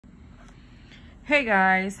Hey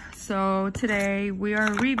guys, so today we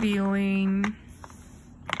are reviewing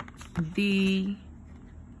the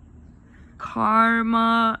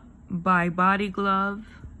Karma by Body Glove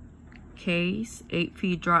case, 8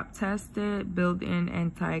 feet drop tested, built-in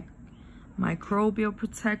antimicrobial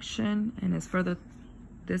protection, and it's for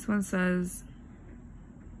this one says,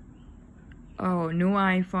 new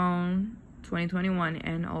iPhone 2021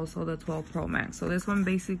 and also the 12 Pro Max. So this one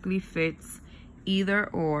basically fits either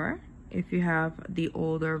or. If you have the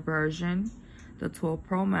older version, the 12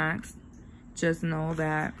 Pro Max, just know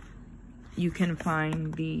that you can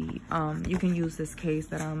find the you can use this case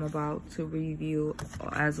that I'm about to review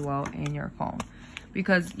as well in your phone,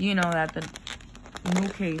 because you know that the new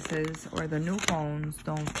cases or the new phones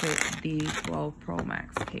don't fit the 12 Pro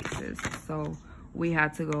Max cases, so we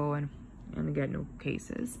had to go and get new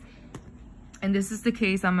cases. And this is the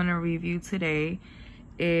case I'm going to review today.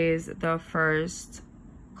 Is the first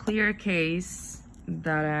clear case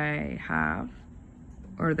that I have,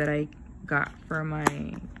 or that I got for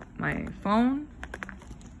my phone.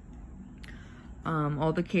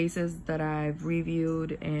 All the cases that I've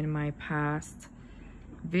reviewed in my past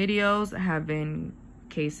videos have been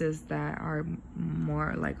cases that are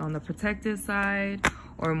more like on the protected side,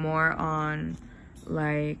 or more on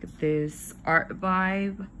like this art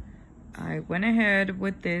vibe. I went ahead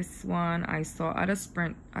with this one. I saw at a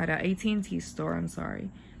AT&T store, I'm sorry,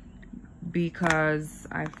 because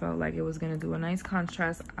I felt like it was gonna do a nice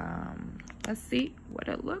contrast. Let's see what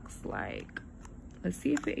it looks like. Let's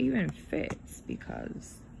see if it even fits,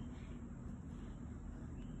 because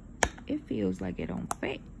it feels like it don't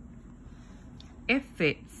fit. It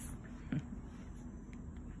fits.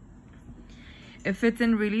 It fits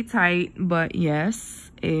in really tight, but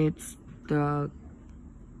yes, it's the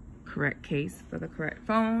correct case for the correct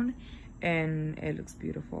phone, and it looks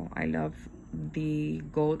beautiful. I love the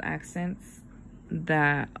gold accents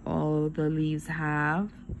that all the leaves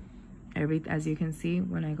have. As you can see,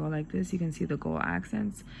 when I go like this, you can see the gold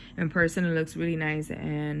accents. In person, it looks really nice.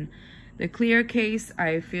 And the clear case,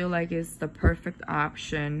 I feel like is the perfect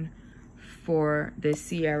option for this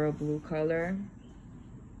Sierra blue color.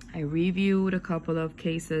 I reviewed a couple of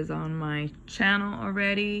cases on my channel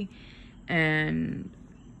already, and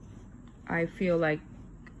I feel like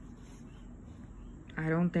I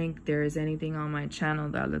don't think there is anything on my channel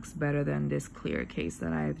that looks better than this clear case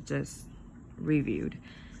that I've just reviewed.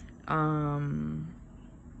 You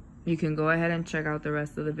can go ahead and check out the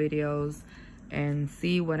rest of the videos and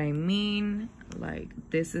see what I mean. Like,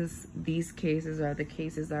 these cases are the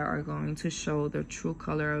cases that are going to show the true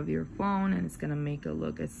color of your phone, and it's gonna make it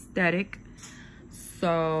look aesthetic.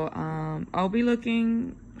 So I'll be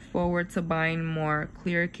looking forward to buying more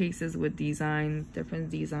clear cases with designs, different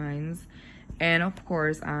designs. And of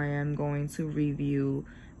course, I am going to review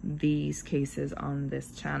these cases on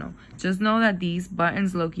this channel. Just know that these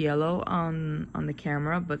buttons look yellow on the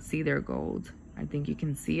camera, but see, they're gold. I think you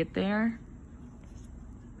can see it there.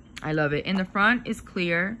 I love it. In the front is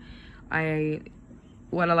clear.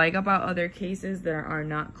 What I like about other cases that are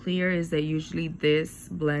not clear is that usually this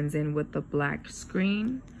blends in with the black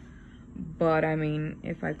screen. But I mean,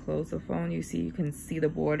 if I close the phone, you can see the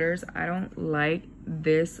borders. I don't like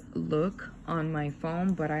this look on my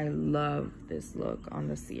phone, but I love this look on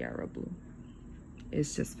the Sierra blue.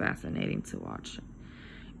 It's just fascinating to watch.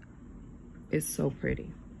 It's so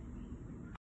pretty.